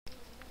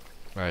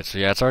Alright, so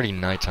yeah, it's already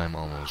nighttime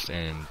almost,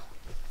 and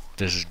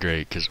this is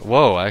great, because,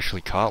 whoa, I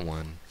actually caught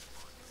one.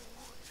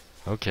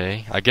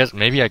 Okay, I guess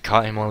maybe I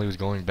caught him while he was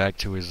going back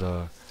to his,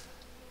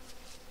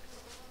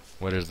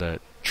 what is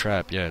that?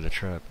 Trap, yeah, the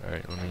trap.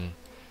 Alright, let me,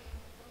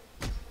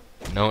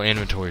 no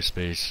inventory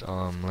space,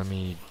 let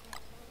me,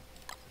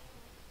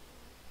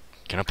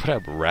 can I put a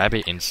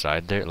rabbit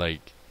inside there?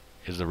 Like,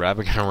 is the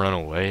rabbit gonna run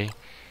away?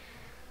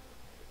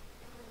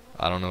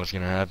 I don't know what's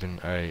gonna happen.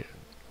 Alright,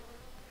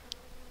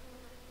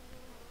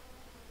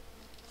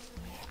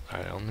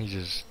 alright, let me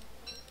just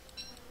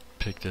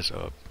pick this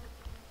up.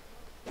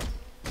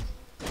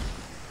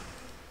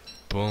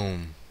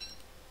 Boom.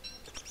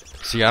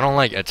 See, I don't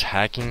like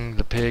attacking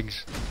the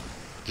pigs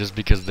just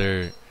because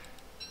they're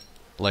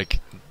like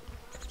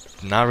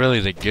not really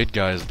the good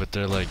guys, but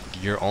they're like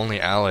your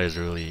only allies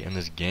really in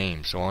this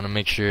game. So I want to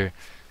make sure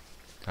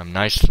I'm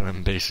nice to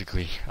them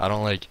basically. I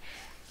don't like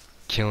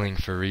killing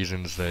for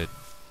reasons that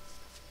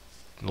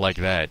like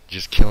that.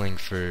 Just killing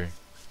for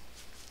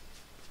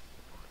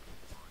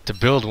to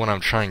build what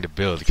I'm trying to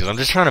build, because I'm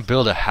just trying to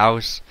build a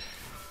house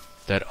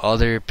that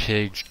other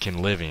pigs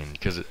can live in,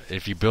 because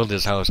if you build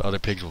this house, other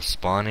pigs will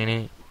spawn in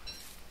it,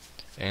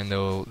 and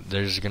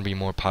there's gonna be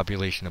more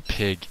population of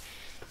pig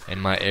in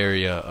my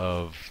area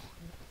of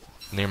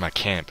near my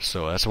camp.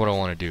 So that's what I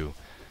want to do,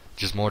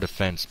 just more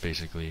defense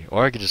basically.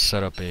 Or I could just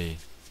set up a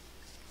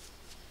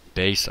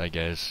base, I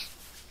guess,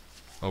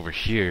 over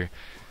here,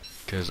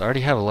 because I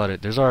already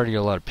have there's already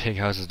a lot of pig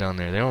houses down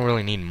there. They don't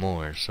really need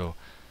more, so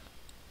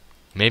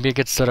maybe I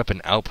could set up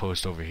an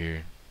outpost over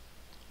here.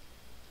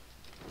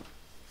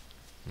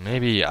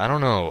 Maybe, I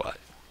don't know.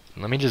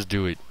 Let me just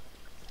do it.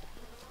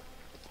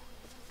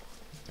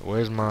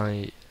 Where's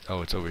my...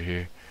 Oh, it's over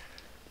here.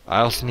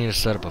 I also need to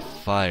set up a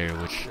fire,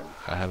 which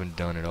I haven't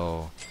done at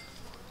all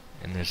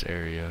in this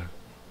area.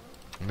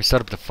 Let me set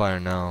up the fire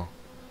now.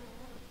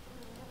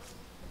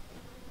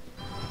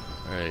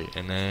 Alright,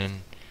 and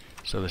then...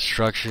 So the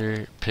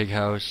structure, pig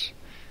house.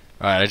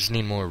 Alright, I just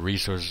need more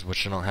resources,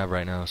 which I don't have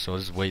right now, so I'll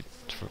just wait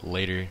for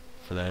later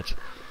for that.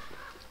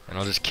 And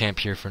I'll just camp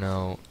here for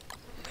now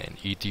and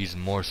eat these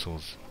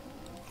morsels.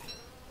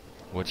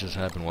 What just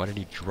happened? Why did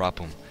he drop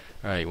them?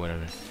 Alright,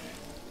 whatever.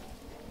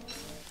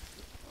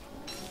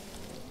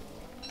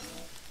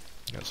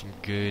 Got some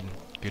good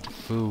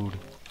food.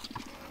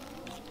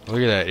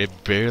 Look at that,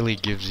 it barely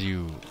gives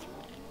you...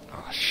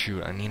 Oh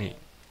shoot, I need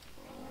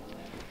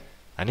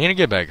to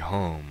get back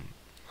home.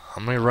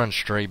 I'm gonna run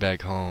straight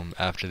back home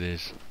after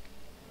this,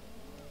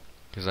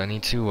 because I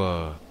need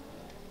to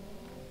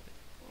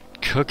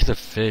cook the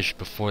fish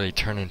before they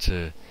turn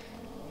into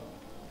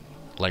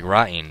like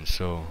rotten.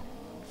 So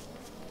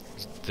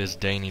this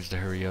day needs to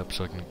hurry up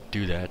so I can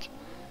do that.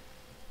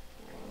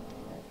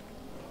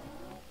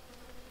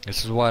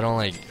 This is why I don't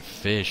like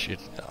fish.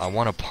 I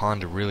want a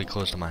pond really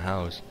close to my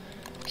house,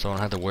 so I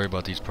don't have to worry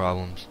about these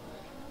problems.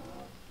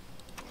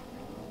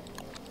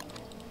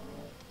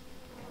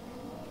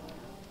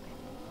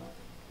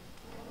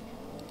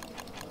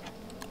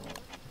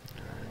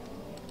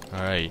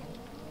 Alright.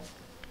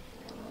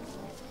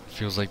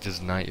 Feels like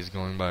this night is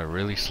going by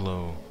really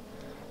slow.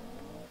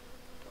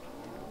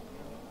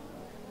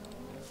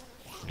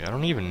 Yeah, I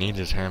don't even need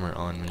this hammer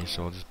on me,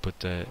 so I'll just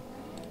put that.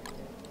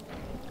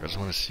 I just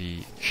want to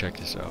check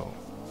this out.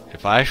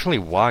 If I actually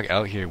walk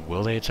out here,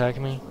 will they attack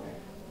me?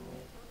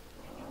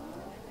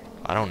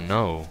 I don't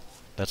know.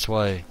 That's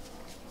why...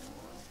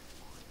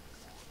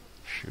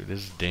 Shoot, this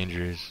is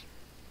dangerous.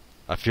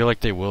 I feel like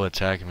they will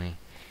attack me.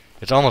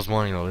 It's almost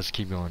morning though, let's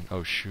keep going.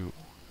 Oh shoot.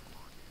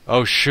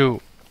 Oh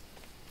shoot!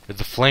 Is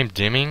the flame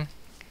dimming?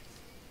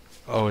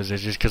 Oh, is it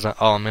just because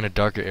I'm in a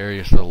darker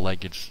area so the light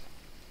gets...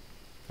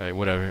 Alright,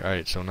 whatever.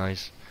 Alright, so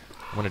nice.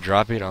 I'm gonna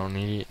drop it, I don't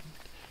need it.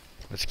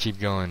 Let's keep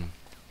going.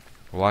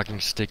 Walking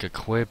stick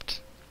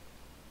equipped.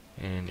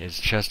 And is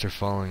Chester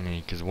following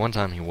me? Because one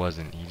time he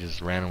wasn't. He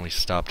just randomly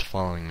stopped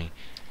following me.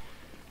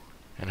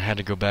 And I had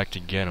to go back to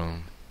get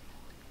him.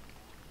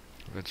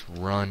 Let's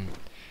run.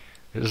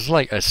 This is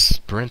like a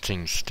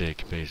sprinting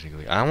stick,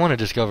 basically. I want to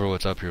discover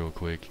what's up here real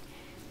quick.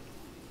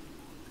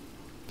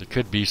 There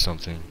could be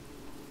something.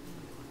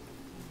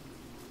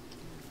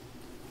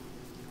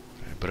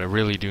 But I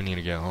really do need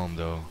to get home,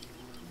 though.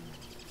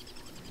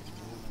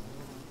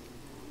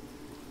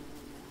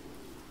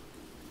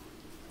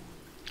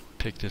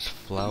 Pick this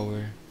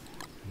flower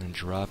and then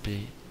drop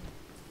it.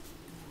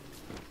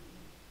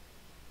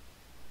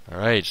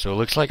 Alright, so it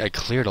looks like I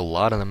cleared a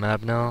lot of the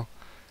map now.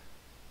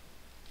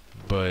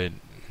 But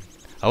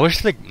I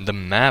wish the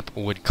map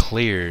would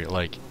clear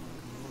like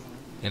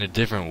in a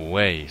different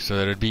way, so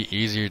that it'd be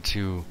easier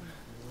to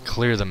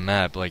clear the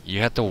map. Like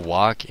you have to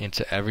walk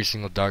into every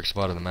single dark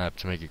spot of the map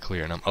to make it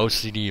clear, and I'm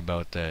OCD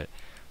about that.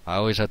 I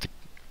always have to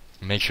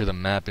make sure the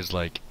map is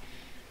like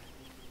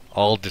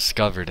all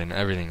discovered and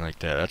everything like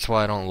that. That's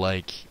why I don't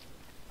like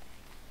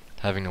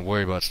having to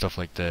worry about stuff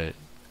like that.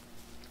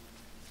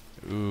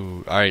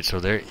 Ooh, alright, so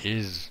there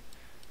is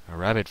a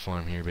rabbit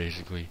farm here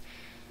basically.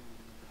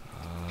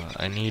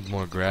 I need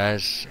more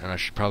grass, and I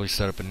should probably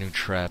set up a new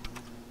trap.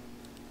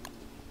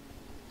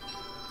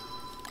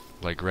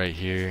 Like right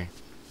here.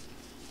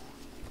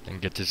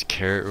 And get this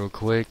carrot real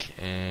quick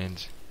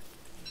and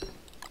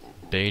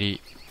bait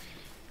it.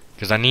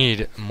 Because I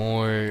need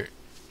more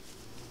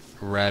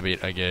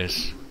rabbit, I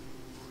guess.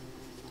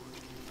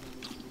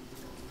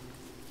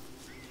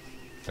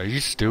 Are you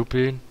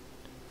stupid?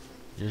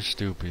 You're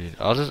stupid.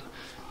 I'm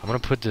gonna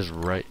put this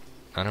right.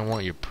 I don't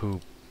want your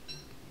poop.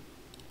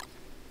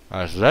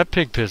 Alright, so that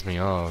pig pissed me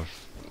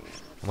off.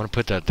 I'm gonna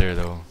put that there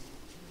though.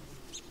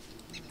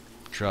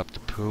 Drop the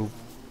poop.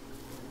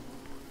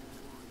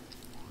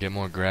 Get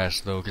more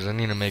grass though, because I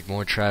need to make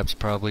more traps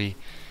probably.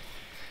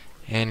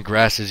 And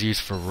grass is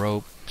used for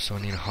rope, so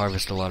I need to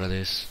harvest a lot of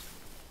this.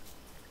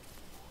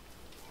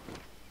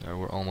 Alright,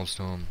 we're almost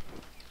home.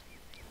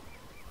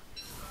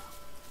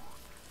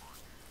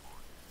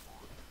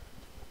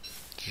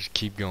 Just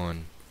keep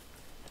going.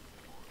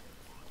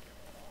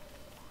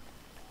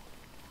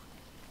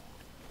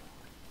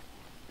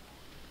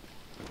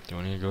 Do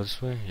I need to go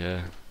this way?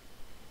 Yeah.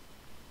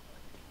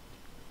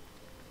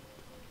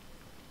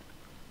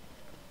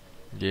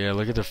 Yeah,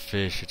 look at the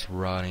fish. It's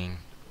rotting.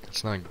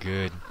 It's not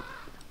good.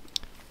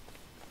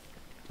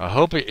 I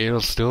hope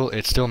it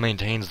still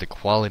maintains the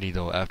quality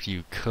though after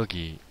you cook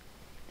it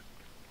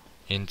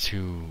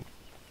into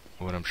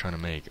what I'm trying to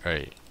make.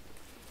 Alright.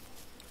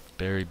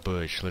 Berry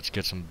bush. Let's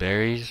get some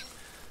berries.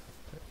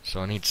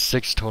 So I need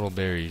 6 total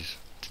berries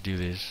to do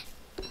this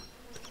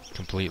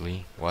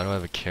completely. Why do I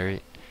have a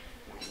carrot?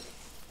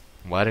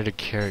 Why did a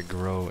carrot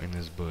grow in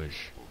this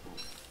bush?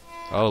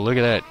 Oh, look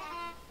at that.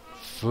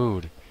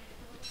 Food.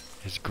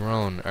 It's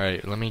grown.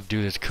 Alright, let me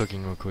do this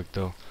cooking real quick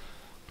though.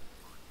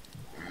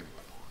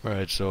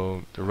 Alright,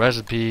 so the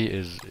recipe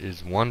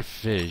is 1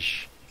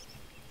 fish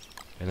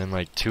and then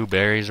like 2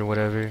 berries or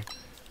whatever.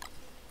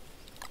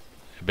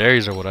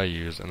 Berries are what I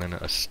use, and then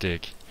a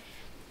stick.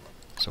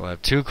 So I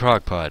have 2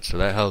 crock pots, so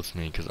that helps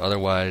me, because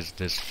otherwise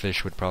this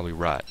fish would probably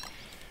rot.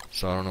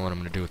 So I don't know what I'm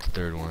going to do with the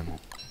 3rd one.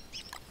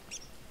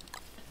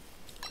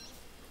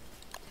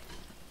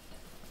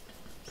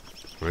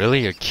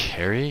 Really? A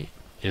carrot?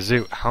 Is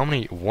it, how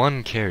many?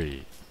 1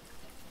 carrot?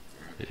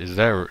 Is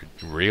that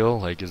real?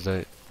 Like, is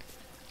that...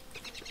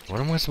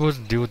 What am I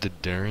supposed to do with the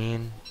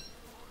durian?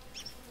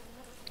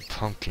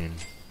 Pumpkin.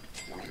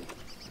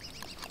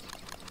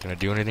 Can I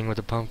do anything with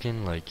the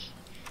pumpkin? Like...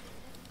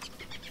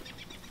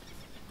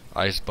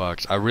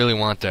 Icebox. I really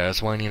want that.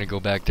 That's why I need to go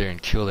back there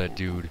and kill that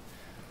dude.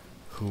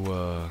 Who,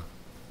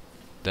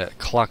 that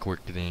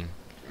clockwork thing.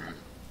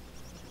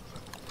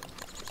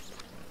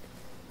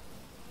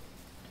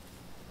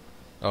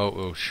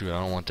 Oh shoot, I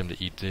don't want them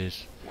to eat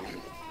this.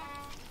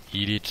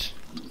 Eat it.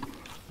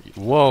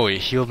 Whoa, it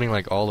healed me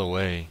like all the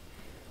way.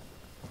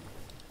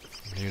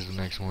 Here's the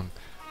next one.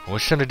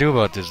 What should I do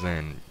about this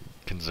then?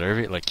 Conserve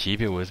it? Like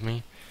keep it with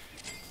me?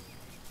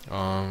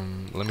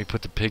 Let me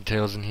put the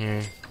pigtails in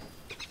here.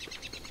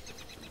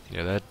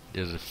 Yeah, that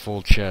is a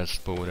full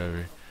chest, but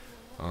whatever.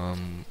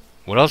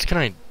 What else can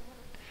I...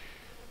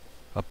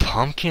 A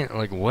pumpkin?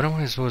 Like, what am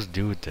I supposed to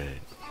do with that?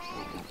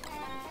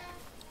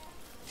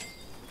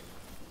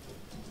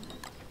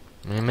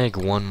 Let me make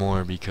 1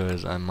 more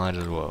because I might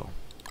as well.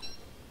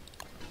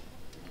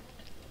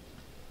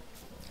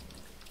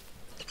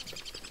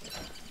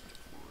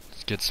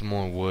 Let's get some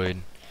more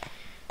wood.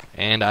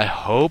 And I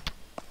hope...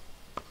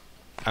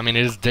 I mean,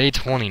 it is day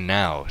 20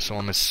 now, so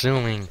I'm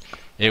assuming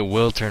it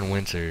will turn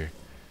winter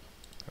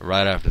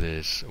right after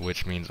this,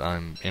 which means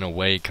I'm, in a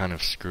way, kind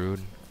of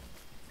screwed.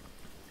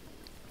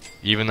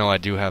 Even though I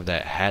do have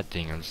that hat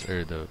thing,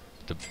 or the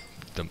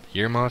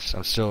earmuffs,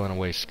 I'm still in a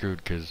way screwed,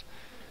 because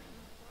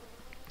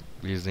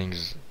these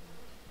things,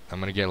 I'm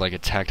gonna get, like,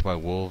 attacked by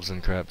wolves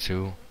and crap,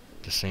 too,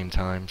 at the same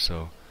time,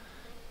 so...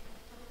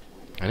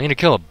 I need to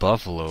kill a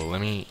buffalo. Let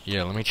me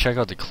check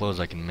out the clothes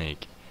I can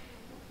make.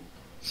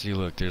 See,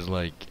 look, there's,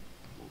 like...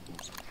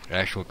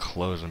 actual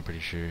clothes, I'm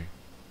pretty sure.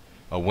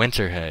 A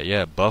winter hat,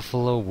 yeah,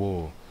 buffalo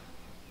wool.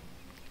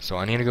 So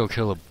I need to go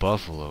kill a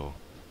buffalo.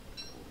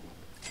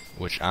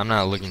 Which I'm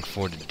not looking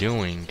forward to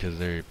doing, because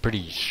they're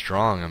pretty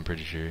strong, I'm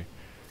pretty sure.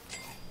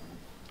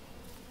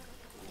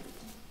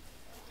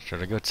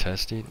 Should I go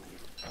test it?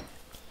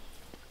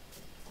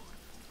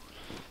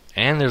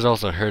 And there's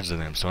also herds of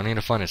them, so I need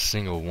to find a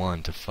single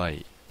one to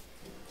fight.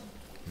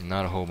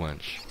 Not a whole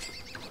bunch.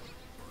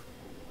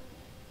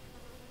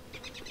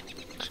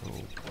 So...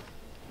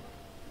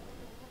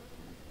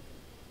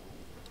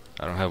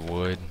 I don't have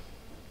wood.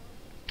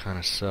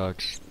 Kinda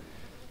sucks.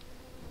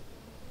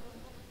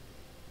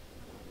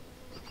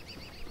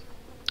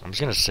 I'm just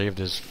gonna save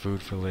this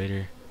food for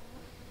later.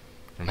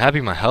 I'm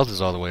happy my health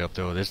is all the way up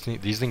though.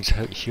 These things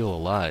heal a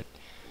lot.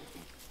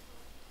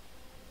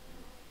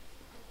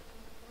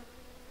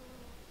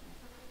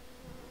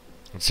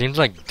 It seems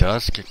like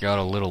dusk got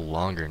a little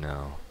longer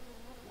now.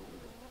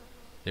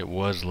 It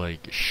was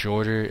like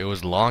shorter. It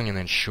was long and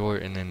then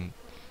short and then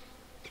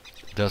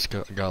dusk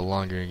got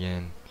longer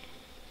again.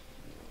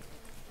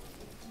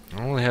 I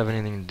don't really have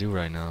anything to do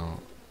right now,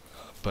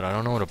 but I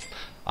don't know what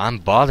I'm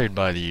bothered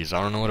by these. I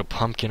don't know what a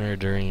pumpkin or a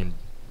durian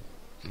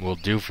will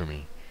do for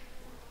me.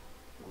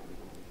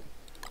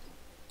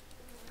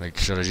 Like,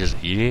 should I just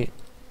eat it?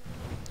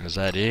 Is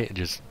that it?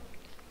 Just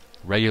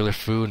regular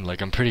food.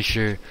 Like, I'm pretty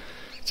sure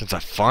since I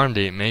farmed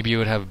it, maybe it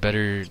would have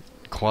better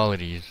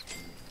qualities.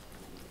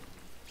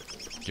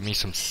 Give me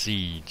some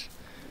seeds.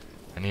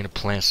 I need to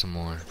plant some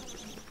more.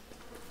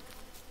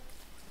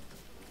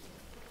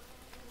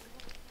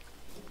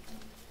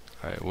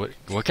 Alright,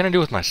 what can I do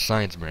with my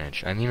science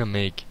branch? I need to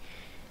make...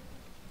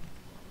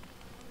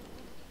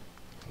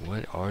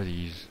 What are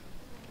these?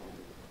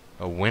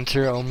 A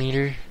winter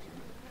ometer?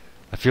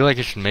 I feel like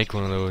I should make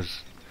one of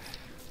those.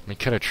 Let me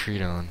cut a tree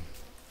down.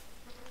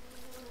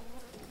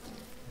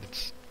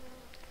 It's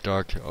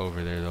dark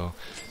over there though.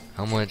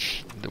 How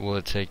much will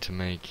it take to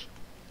make?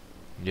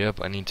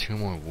 Yep, I need 2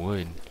 more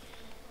wood.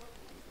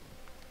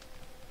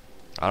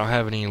 I don't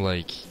have any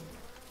like...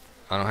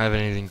 I don't have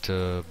anything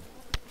to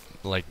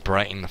like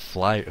brighten the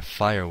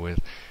fire with.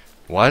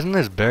 Why isn't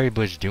this berry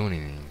bush doing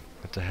anything?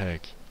 What the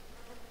heck?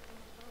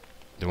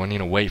 Do I need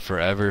to wait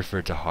forever for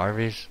it to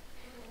harvest?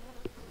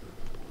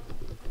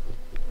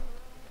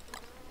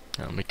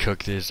 Let me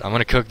cook this. I'm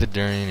gonna cook the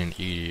durian and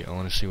eat it. I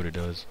wanna see what it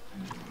does.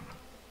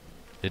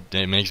 It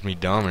makes me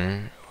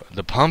dumber.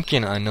 The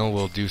pumpkin I know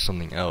will do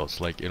something else.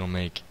 Like it'll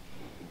make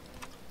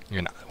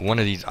one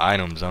of these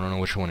items. I don't know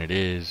which one it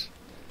is.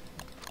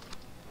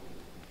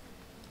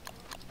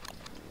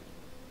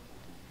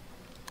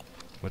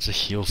 What's a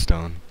heal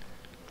stone?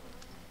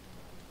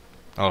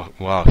 Oh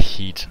wow,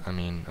 heat. I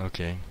mean,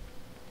 okay.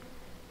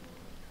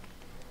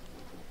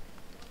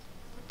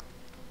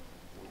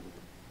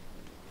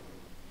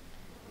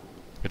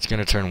 It's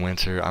gonna turn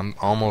winter. I'm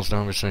almost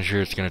 100%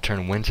 sure it's gonna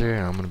turn winter,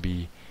 and I'm gonna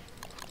be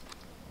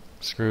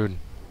screwed.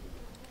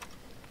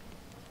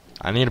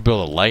 I need to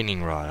build a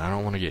lightning rod. I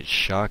don't want to get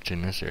shocked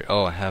in this area.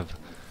 Oh, I have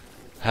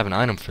an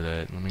item for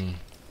that. Let me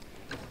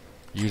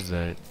use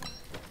that.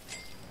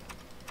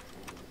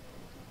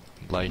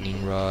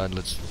 Lightning rod.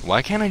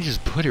 Why can't I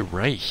just put it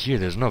right here?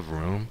 There's enough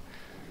room.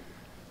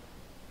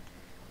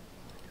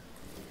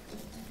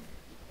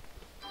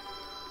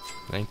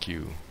 Thank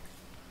you.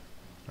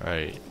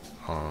 Alright.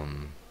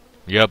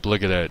 Yep,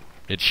 look at that.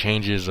 It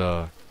changes,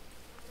 the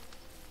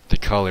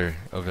color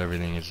of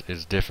everything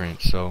is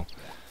different, so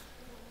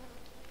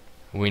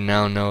we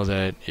now know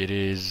that it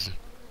is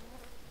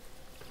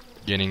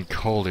getting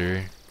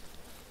colder,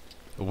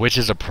 which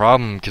is a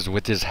problem, because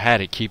with this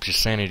hat it keeps your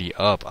sanity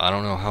up. I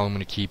don't know how I'm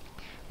going to keep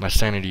my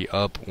sanity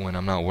up when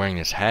I'm not wearing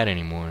this hat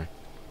anymore,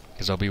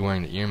 because I'll be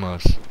wearing the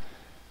earmuffs.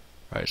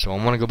 Alright, so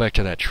I want to go back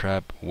to that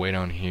trap way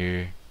down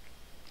here.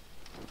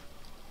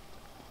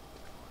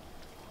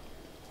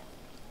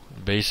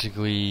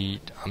 Basically,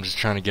 I'm just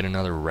trying to get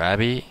another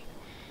rabbit.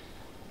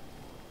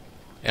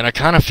 And I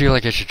kind of feel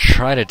like I should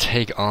try to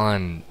take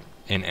on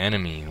an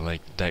enemy,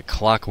 like that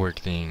clockwork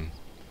thing.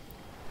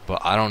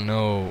 But I don't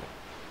know.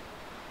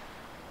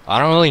 I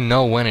don't really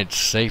know when it's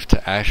safe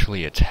to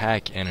actually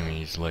attack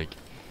enemies. Like,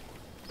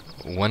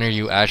 when are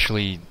you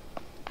actually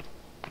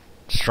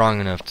strong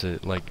enough to,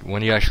 like,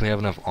 when do you actually have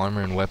enough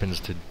armor and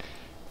weapons to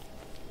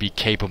be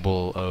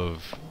capable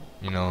of,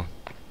 you know...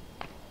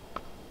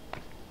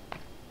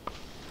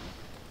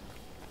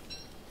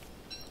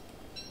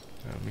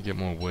 Let me get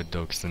more wood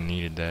though, because I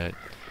needed that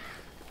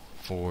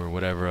for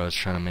whatever I was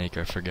trying to make.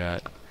 I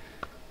forgot.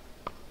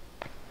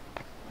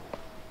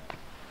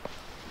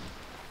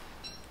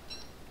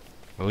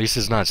 At least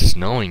it's not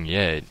snowing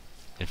yet.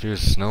 If it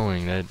was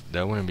snowing,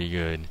 that wouldn't be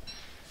good.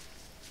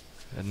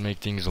 That'd make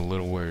things a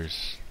little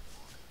worse.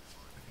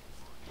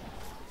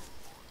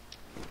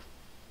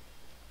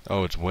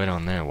 Oh, it's way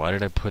down there. Why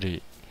did I put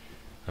it?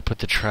 I put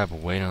the trap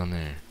way down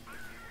there.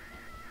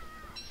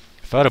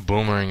 If I had a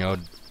boomerang, I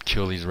would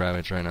kill these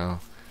rabbits right now.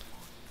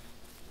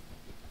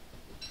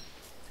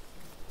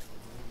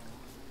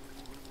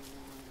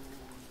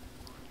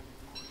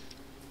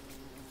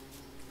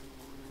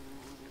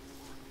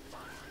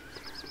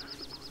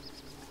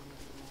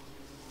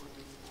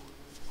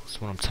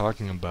 That's what I'm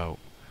talking about.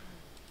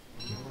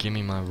 Give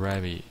me my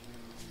rabbit.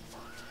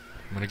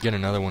 I'm gonna get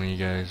another one of you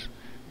guys.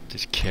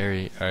 Just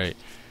carry. Alright.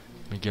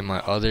 Let me get my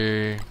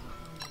other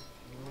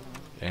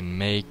and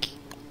make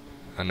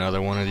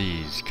another one of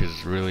these,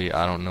 because really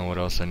I don't know what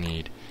else I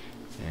need.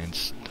 And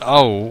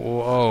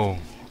oh,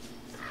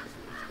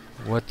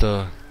 what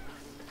the?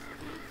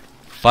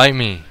 Fight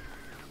me!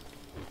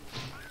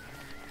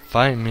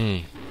 Fight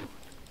me!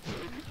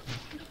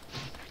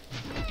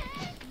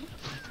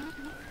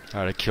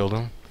 Alright, I killed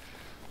him.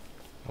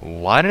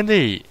 Why did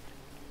they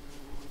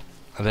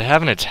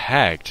haven't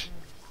attacked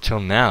till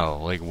now?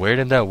 Like, where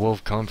did that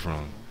wolf come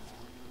from?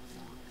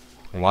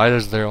 Why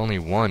is there only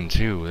one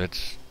too?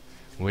 That's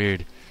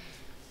weird.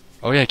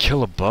 Oh yeah,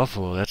 kill a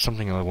buffalo. That's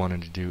something I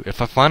wanted to do.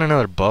 If I find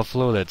another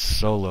buffalo that's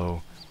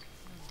solo,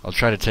 I'll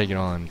try to take it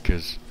on,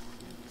 because...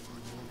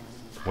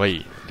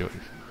 Wait.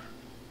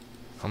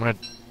 I'm gonna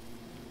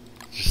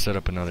just set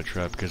up another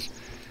trap, because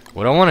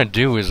what I want to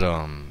do is,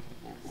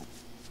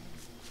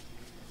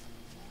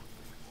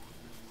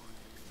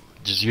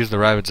 just use the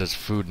rabbits as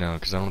food now,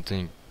 because I don't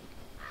think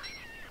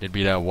it'd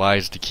be that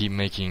wise to keep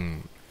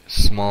making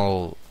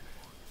small,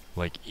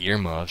 like,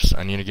 earmuffs.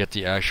 I need to get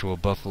the actual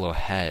buffalo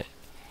hat.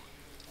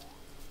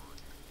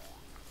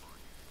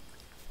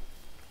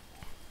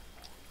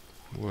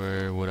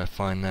 Where would I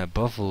find that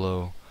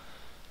buffalo?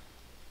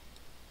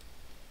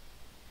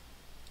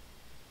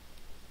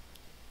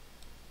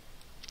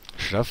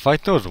 Should I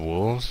fight those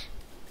wolves?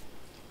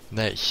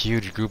 That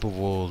huge group of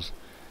wolves.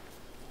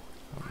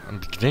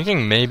 I'm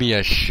thinking maybe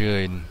I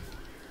should.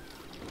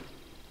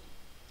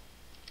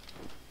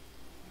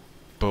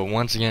 But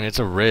once again, it's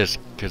a risk,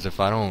 because if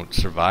I don't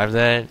survive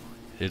that,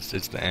 it's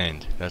the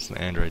end. That's the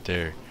end right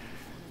there.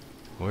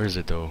 Where is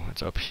it though?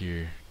 It's up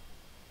here.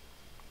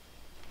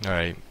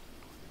 Alright.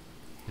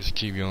 Just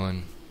keep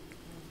going.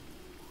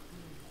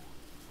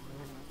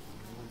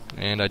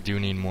 And I do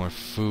need more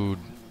food.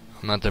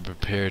 I'm not that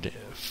prepared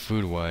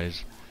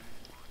food-wise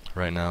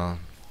right now.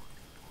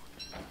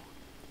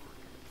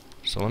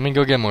 So let me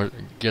go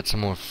get some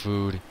more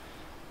food.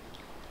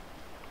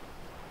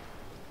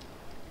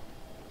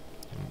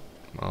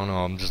 I don't know,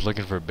 I'm just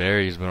looking for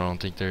berries, but I don't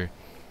think they're...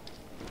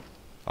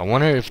 I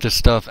wonder if this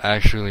stuff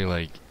actually,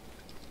 like,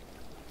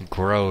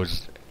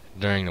 grows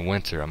during the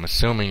winter. I'm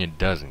assuming it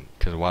doesn't,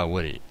 because why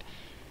would it?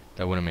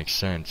 That wouldn't make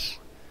sense.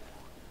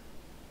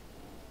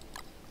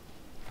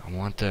 I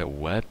want that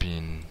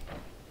weapon.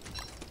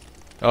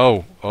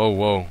 Oh,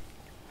 whoa.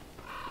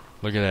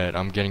 Look at that,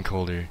 I'm getting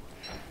colder.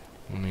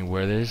 Let me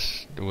wear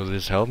this. Will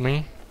this help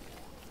me?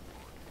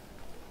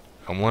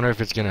 I wonder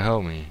if it's gonna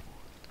help me.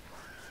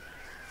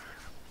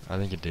 I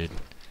think it did.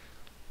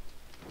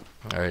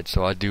 Alright,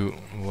 so I do...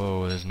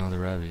 Whoa, there's another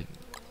rabbit.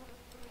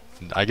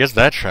 I guess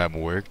that trap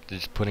worked.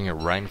 Just putting it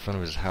right in front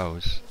of his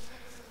house.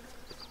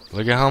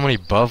 Look at how many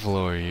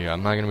buffalo are here.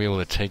 I'm not gonna be able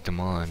to take them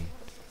on.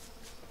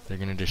 They're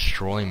gonna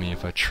destroy me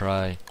if I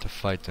try to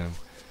fight them.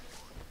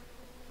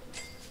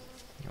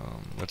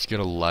 Let's get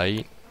a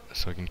light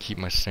so I can keep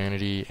my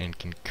sanity and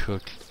can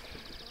cook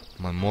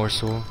my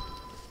morsel.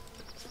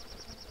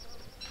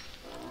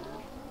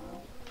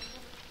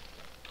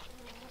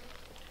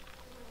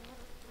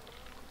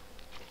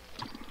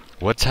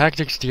 What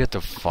tactics do you have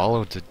to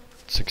follow to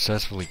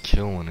successfully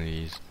kill one of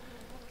these?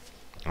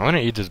 I want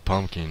to eat this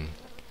pumpkin.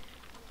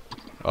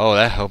 Oh,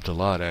 that helped a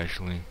lot,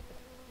 actually.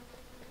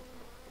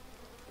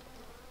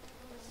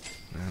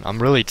 Man,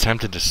 I'm really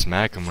tempted to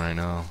smack him right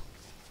now.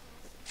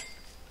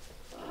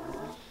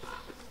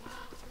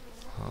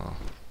 Oh.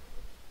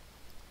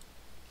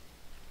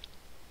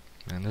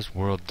 Man, this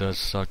world does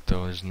suck,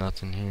 though. There's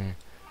nothing here.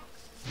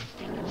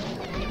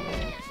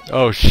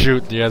 Oh,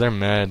 shoot. Yeah, they're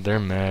mad. They're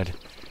mad.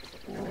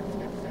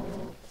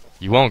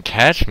 You won't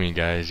catch me,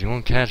 guys. You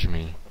won't catch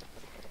me.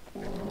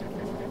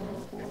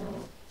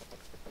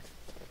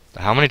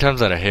 How many times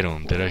did I hit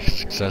him? Did I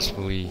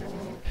successfully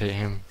hit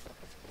him?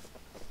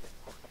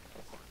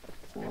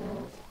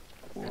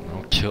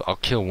 I'll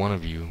kill one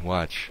of you.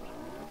 Watch.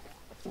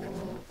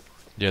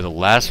 Yeah, the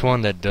last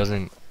one that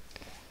doesn't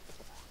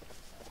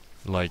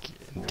like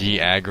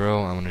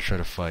de-aggro, I'm gonna try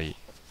to fight.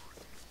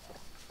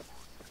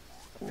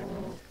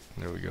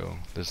 There we go.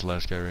 This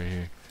last guy right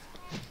here.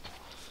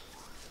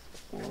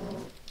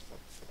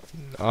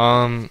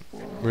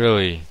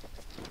 Really?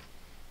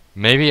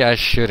 Maybe I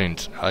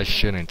shouldn't.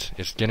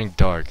 It's getting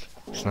dark.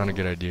 It's not a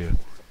good idea.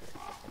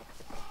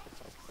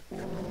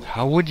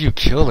 How would you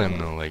kill him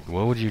though? Like,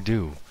 what would you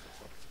do?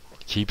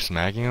 Keep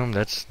smacking him?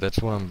 That's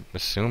what I'm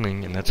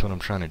assuming, and that's what I'm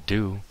trying to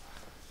do.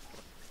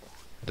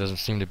 It doesn't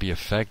seem to be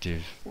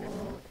effective.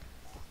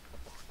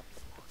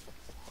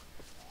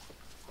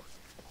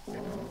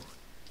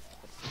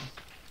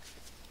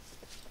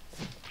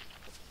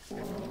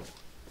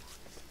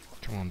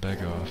 Come on,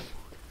 back off.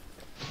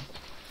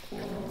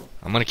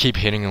 I'm gonna keep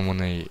hitting them when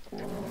they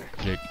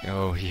get...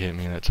 Oh, he hit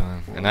me that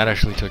time. And that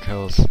actually took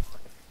health.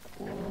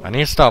 I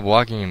need to stop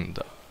walking in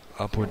the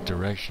upward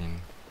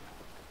direction.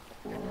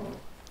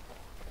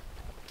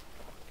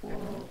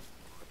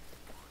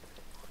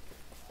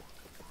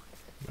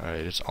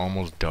 Alright, it's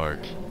almost dark.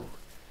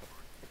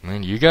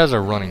 Man, you guys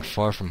are running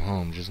far from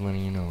home, just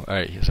letting you know.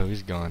 Alright, so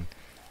he's gone.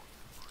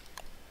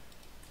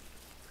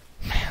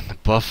 Man, the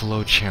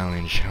Buffalo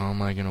Challenge. How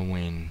am I gonna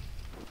win?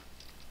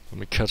 Let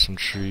me cut some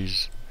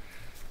trees.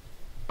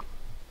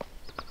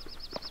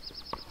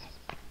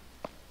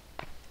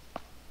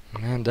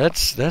 Man, that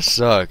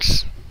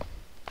sucks.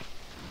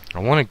 I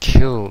want to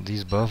kill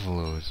these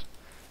buffaloes.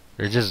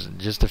 They're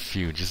just a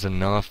few, just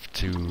enough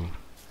to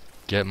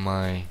get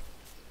my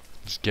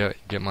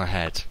get my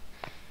hat.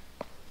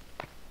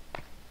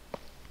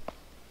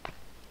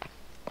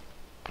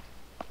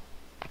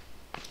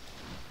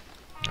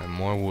 Alright,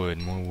 more wood,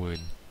 more wood.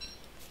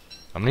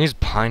 I'm gonna use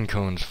pine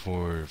cones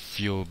for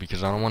fuel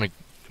because I don't want to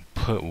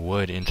put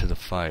wood into the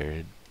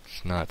fire.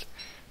 It's not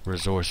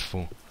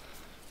resourceful.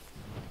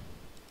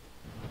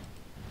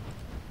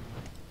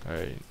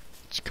 Alright,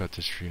 let's cut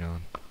this tree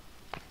down.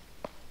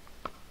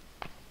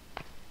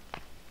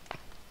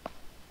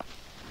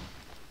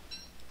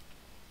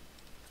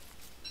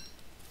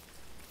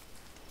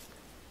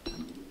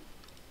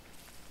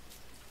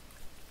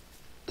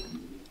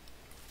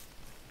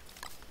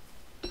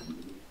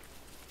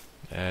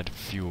 Add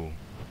fuel.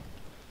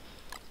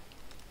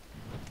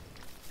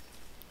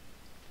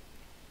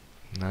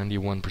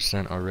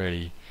 91%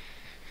 already.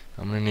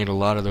 I'm gonna need a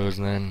lot of those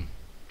then.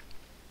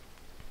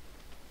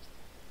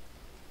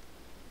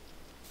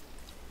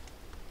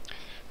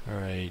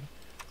 Alright.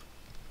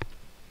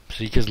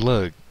 See, cause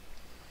look,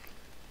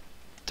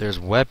 there's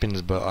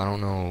weapons, but I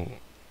don't know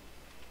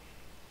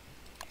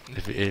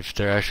if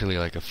they're actually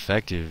like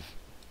effective.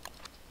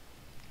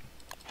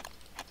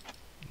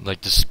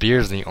 Like the spear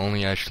is the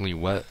only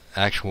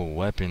actual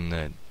weapon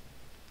that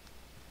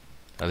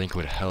I think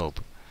would help.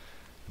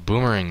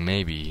 Boomerang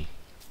maybe,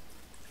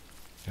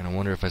 and I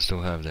wonder if I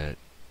still have that.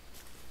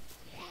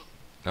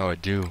 Oh, I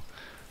do.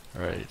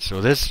 Alright, so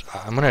this,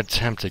 I'm gonna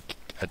attempt to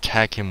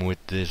attack him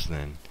with this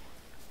then.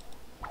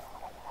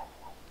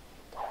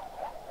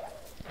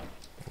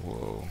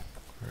 Whoa.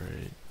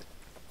 Alright.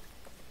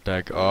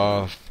 Back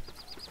off.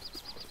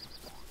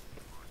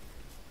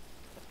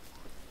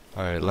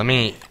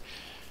 Alright,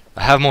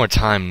 I have more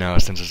time now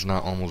since it's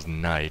not almost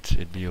night.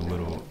 It'd be a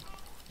little...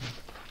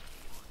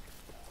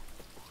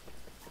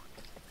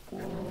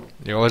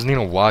 You always need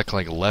to walk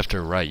like left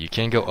or right. You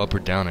can't go up or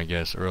down, I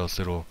guess, or else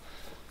it'll...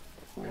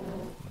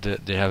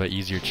 They have an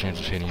easier chance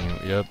of hitting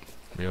you.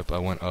 Yep, I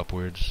went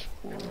upwards.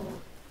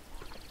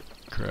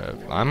 Crap.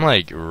 I'm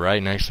like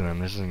right next to them.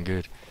 This isn't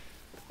good.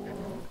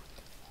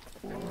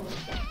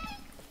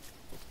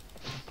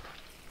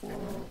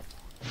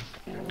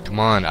 Come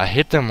on, I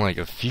hit them like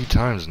a few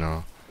times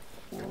now.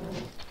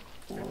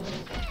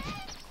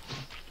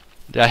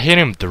 I hit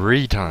him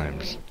 3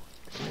 times.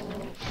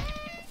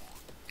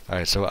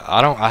 Alright, so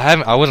I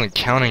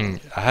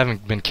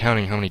haven't been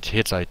counting how many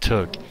hits I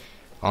took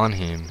on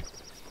him.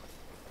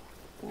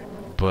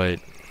 But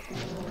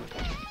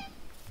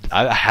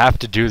I have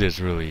to do this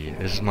really.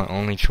 This is my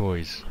only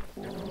choice.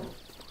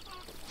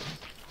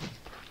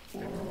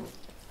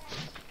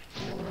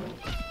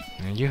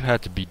 Man, you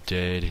have to be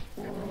dead.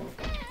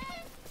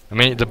 I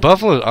mean, the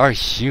buffaloes are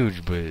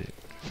huge, but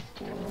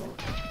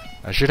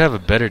I should have a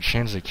better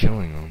chance of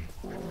killing them.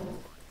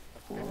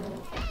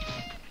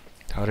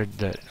 How did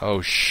that...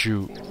 Oh,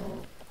 shoot.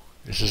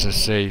 This isn't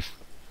safe.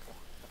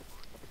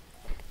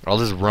 I'll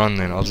just run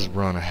then. I'll just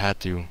run. I had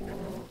to.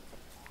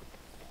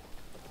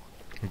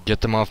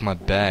 Get them off my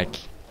back.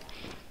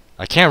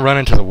 I can't run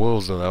into the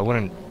wolves, though. That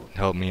wouldn't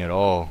help me at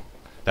all.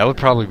 That would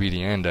probably be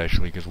the end,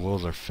 actually, because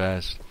wolves are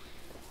fast.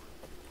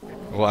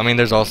 Well, I mean,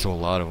 there's also a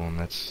lot of them.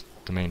 That's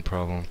the main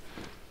problem.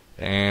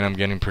 And I'm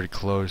getting pretty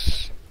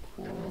close.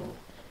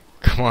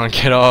 Come on,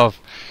 get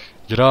off.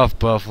 Get off,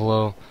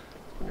 buffalo.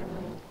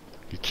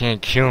 You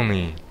can't kill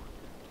me.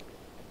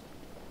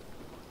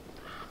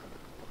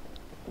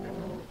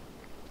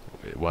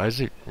 Wait, why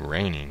is it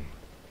raining?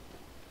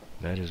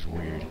 That is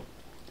weird.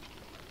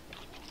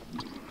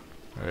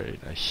 Alright,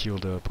 I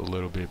healed up a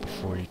little bit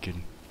before he could...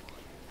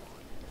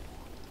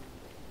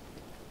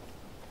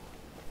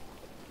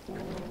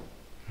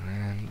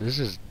 Man, this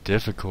is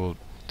difficult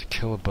to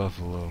kill a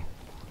buffalo.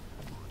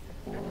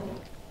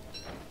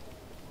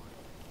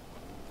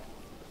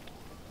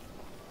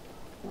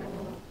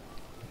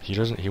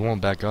 He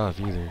won't back off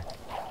either.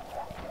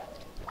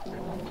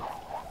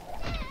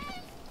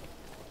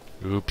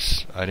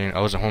 Oops, I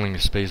wasn't holding the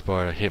space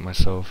bar, I hit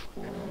myself.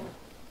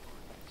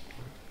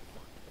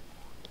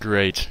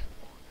 Great.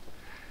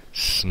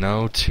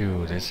 Snow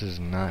 2, this is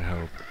not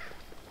hope.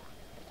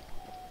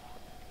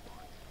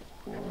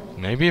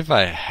 Maybe if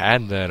I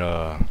had that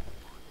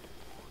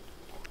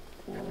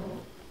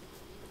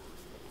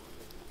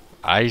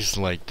ice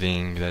like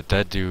thing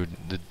that dude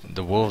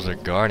the wolves are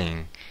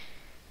guarding,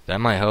 that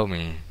might help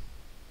me.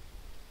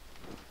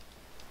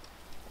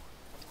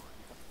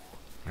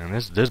 And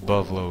this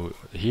buffalo,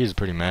 he is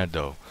pretty mad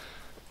though.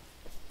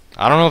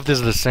 I don't know if this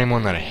is the same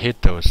one that I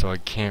hit though, so I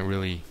can't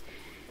really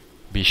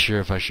be sure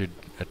if I should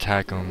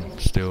attack him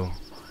still.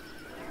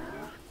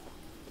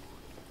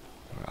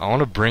 I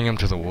want to bring him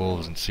to the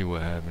wolves and see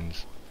what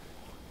happens.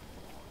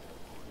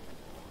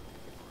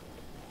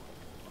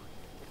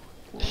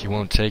 He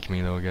won't take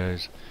me though,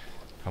 guys.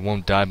 I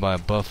won't die by a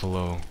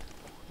buffalo.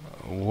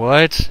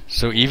 What?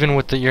 So even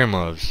with the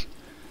earmuffs?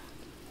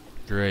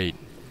 Great.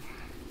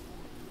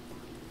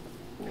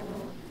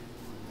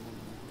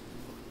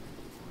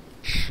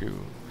 Shoot.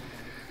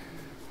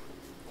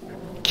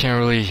 Can't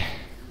really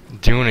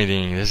do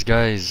anything. This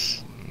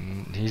guy's...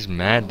 He's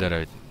mad that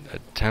I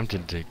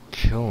attempted to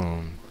kill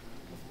him.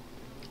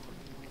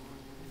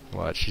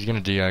 Watch, he's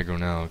gonna de-aggro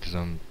now because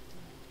I'm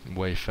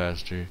way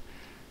faster.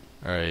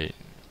 Alright.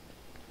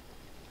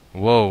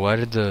 Whoa, why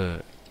did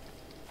the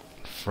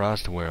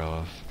frost wear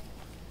off?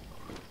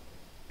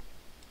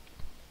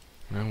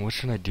 Man, what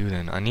should I do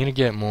then? I need to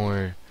get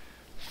more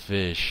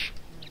fish.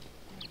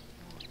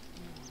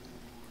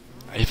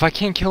 If I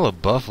can't kill a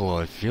buffalo,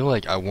 I feel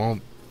like I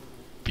won't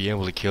be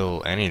able to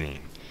kill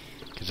anything.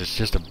 Because it's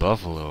just a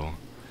buffalo.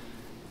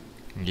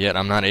 Yet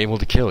I'm not able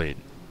to kill it.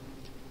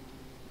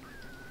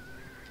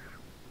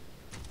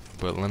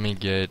 But let me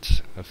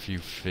get a few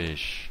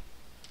fish.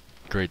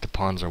 Great, the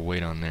ponds are way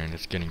down there and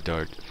it's getting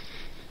dark.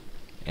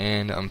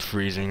 And I'm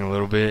freezing a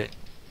little bit.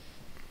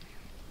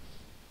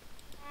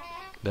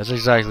 That's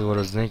exactly what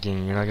I was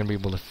thinking. You're not going to be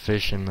able to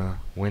fish in the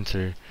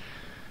winter.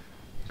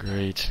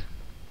 Great.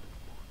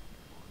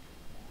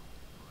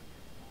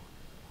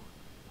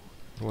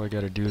 What do I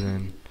gotta do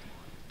then?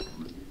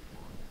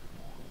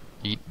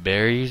 Eat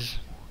berries?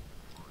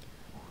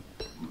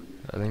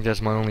 I think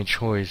that's my only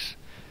choice.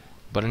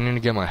 But I need to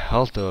get my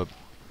health up,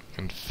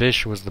 and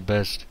fish was the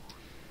best,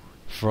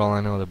 for all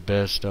I know, the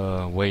best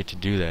way to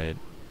do that.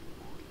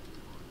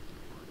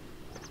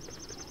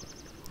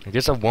 I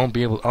guess I won't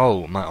be able.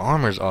 Oh, my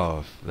armor's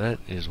off. That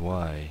is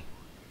why.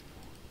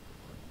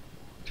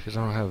 Because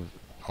I don't have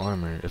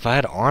armor. If I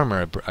had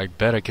armor, I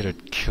bet I could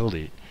have killed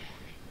it.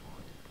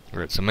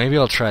 Right, so maybe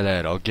I'll try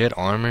that. I'll get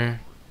armor,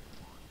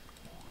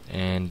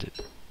 and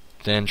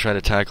then try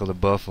to tackle the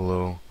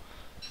buffalo,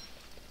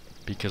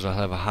 because I'll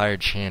have a higher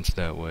chance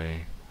that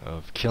way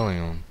of killing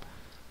him.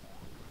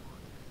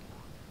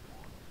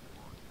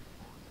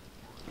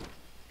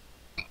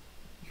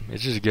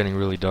 It's just getting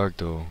really dark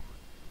though,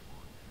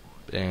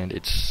 and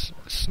it's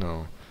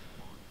snow.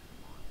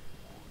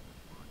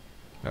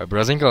 Alright, but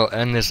I think I'll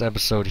end this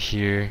episode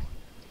here.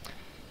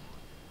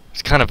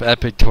 It's kind of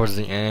epic towards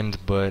the end,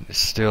 but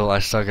still I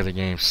suck at the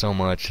game so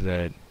much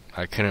that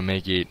I couldn't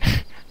make it.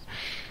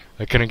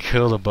 I couldn't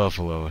kill the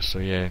buffalo, so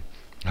yeah.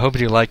 I hope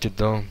you liked it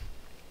though,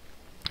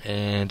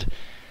 and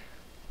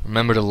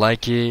remember to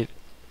like it,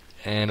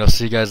 and I'll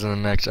see you guys in the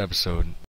next episode.